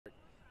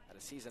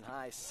a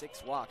season-high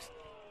 6 walks.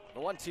 The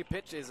 1-2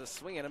 pitch is a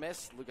swing and a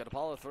miss. Luca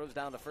DiPaolo throws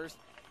down to first.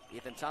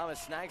 Ethan Thomas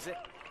snags it,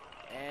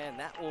 and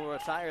that will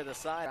retire the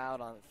side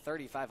out on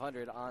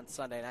 3,500 on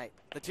Sunday night.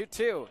 The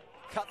 2-2,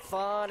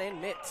 Cutthon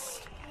and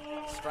Mitz.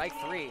 Strike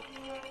 3.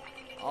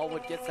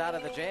 Allwood gets out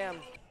of the jam,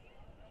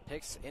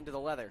 picks into the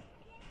leather.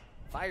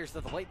 Fires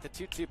to the plate. The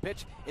 2-2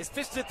 pitch is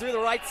fisted through the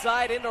right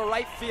side into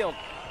right field.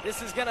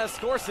 This is going to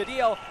score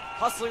Cedillo.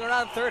 Hustling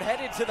around third,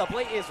 headed to the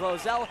plate is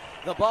Roselle.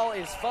 The ball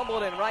is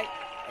fumbled in right,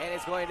 and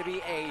it's going to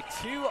be a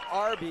 2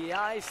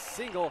 RBI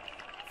single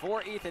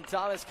for Ethan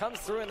Thomas. Comes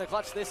through in the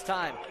clutch this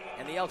time,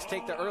 and the Elks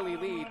take the early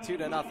lead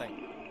 2-0.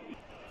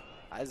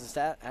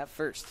 Eisenstadt at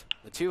first.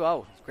 The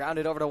 2-0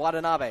 grounded over to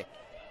Watanabe.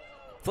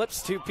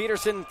 Flips to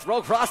Peterson,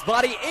 throw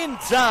crossbody in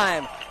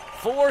time.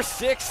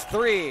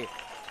 4-6-3. So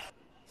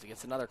he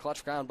gets another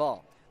clutch ground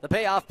ball. The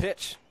payoff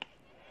pitch.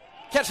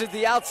 Catches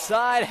the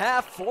outside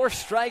half, 4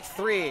 strike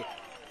 3.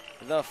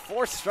 The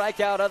 4th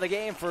strikeout of the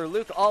game for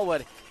Luke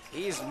Allwood.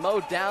 He's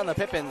mowed down the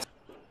Pippins,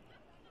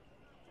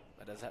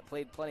 but has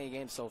played plenty of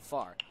games so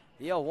far.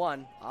 The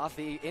 0-1 off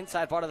the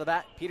inside part of the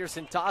bat.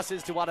 Peterson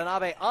tosses to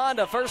Watanabe on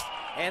to first,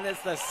 and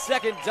it's the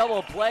second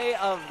double play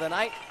of the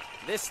night.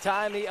 This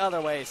time the other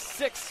way.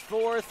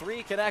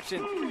 6-4-3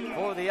 connection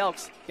for the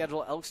Elks.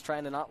 Schedule Elks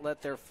trying to not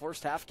let their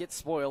first half get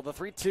spoiled. The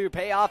 3-2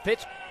 payoff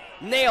pitch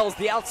nails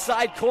the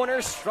outside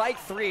corner. Strike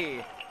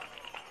 3.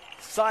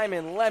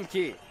 Simon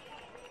Lemke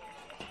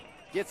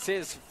gets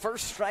his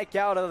first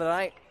strikeout of the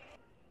night.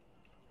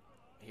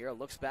 Hero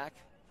looks back,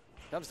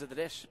 comes to the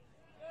dish,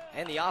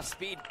 and the off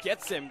speed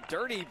gets him.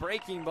 Dirty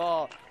breaking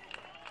ball.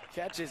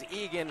 Catches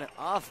Egan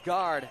off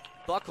guard,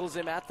 buckles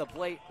him at the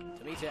plate.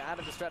 Tamita out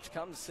of the stretch,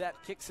 comes set,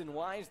 kicks and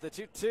winds. The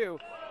 2-2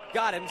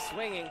 got him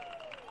swinging,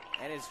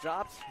 and is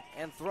dropped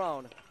and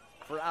thrown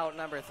for out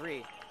number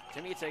 3.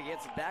 Tamita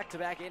gets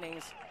back-to-back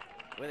innings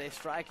with a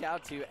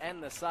strikeout to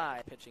end the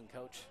side. Pitching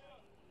coach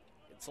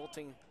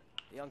consulting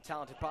the young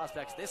talented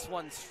prospects. This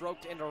one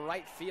stroked into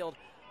right field.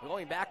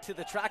 Going back to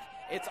the track,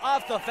 it's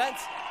off the fence,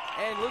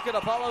 and Luca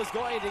DiPaolo is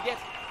going to get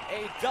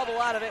a double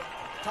out of it.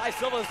 Ty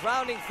Silva's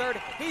rounding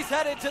third. He's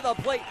headed to the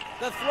plate.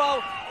 The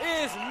throw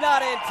is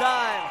not in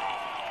time.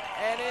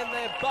 And in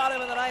the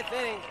bottom of the 9th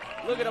inning,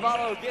 Luca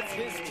DiPaolo gets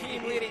his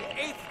team-leading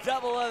 8th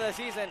double of the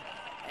season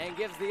and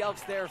gives the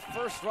Elks their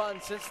first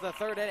run since the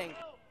 3rd inning.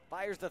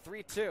 Fires the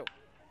 3-2.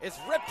 It's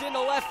ripped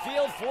into left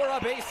field for a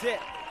base hit.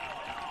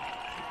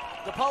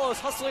 DiPaolo's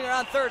hustling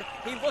around third.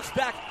 He looks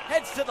back,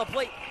 heads to the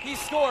plate. He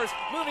scores.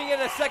 Moving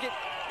into second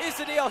is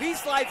Cedillo. He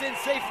slides in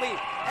safely.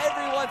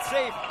 Everyone's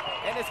safe.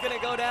 And it's going to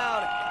go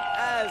down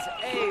as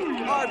a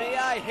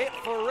RBI hit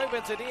for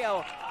Ruben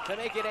Cedillo to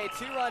make it a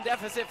 2-run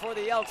deficit for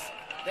the Elks.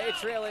 They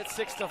trail it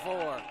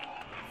 6-4.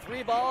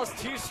 3 balls,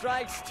 2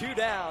 strikes, 2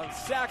 down.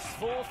 Sacks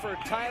full for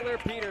Tyler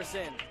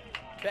Peterson.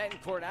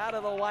 Betancourt out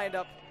of the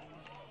windup.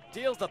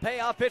 Deals the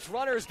payoff pitch.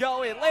 Runners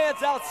go. It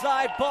lands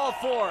outside. Ball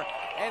 4.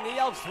 And the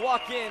Elks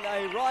walk in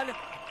a run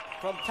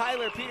from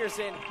Tyler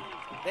Peterson.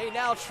 They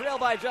now trail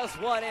by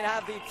just 1 and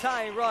have the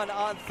tying run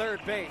on third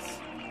base.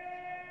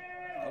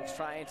 Elks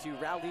trying to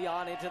rally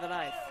on into the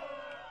 9th.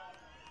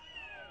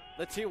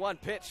 The 2-1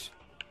 pitch.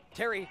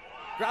 Terry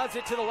grounds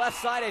it to the left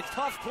side. A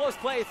tough close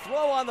play.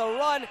 Throw on the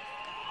run.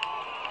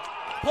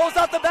 Pulls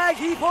out the bag.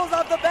 He pulls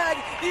out the bag.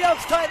 The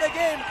Elks tie the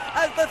game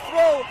as the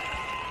throw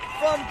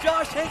from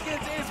Josh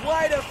Hankins is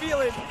wide of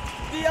field.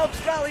 The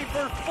Elks rally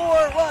for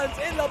 4 runs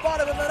in the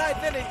bottom of the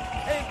 9th inning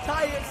and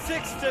tie it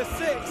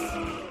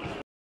 6-6.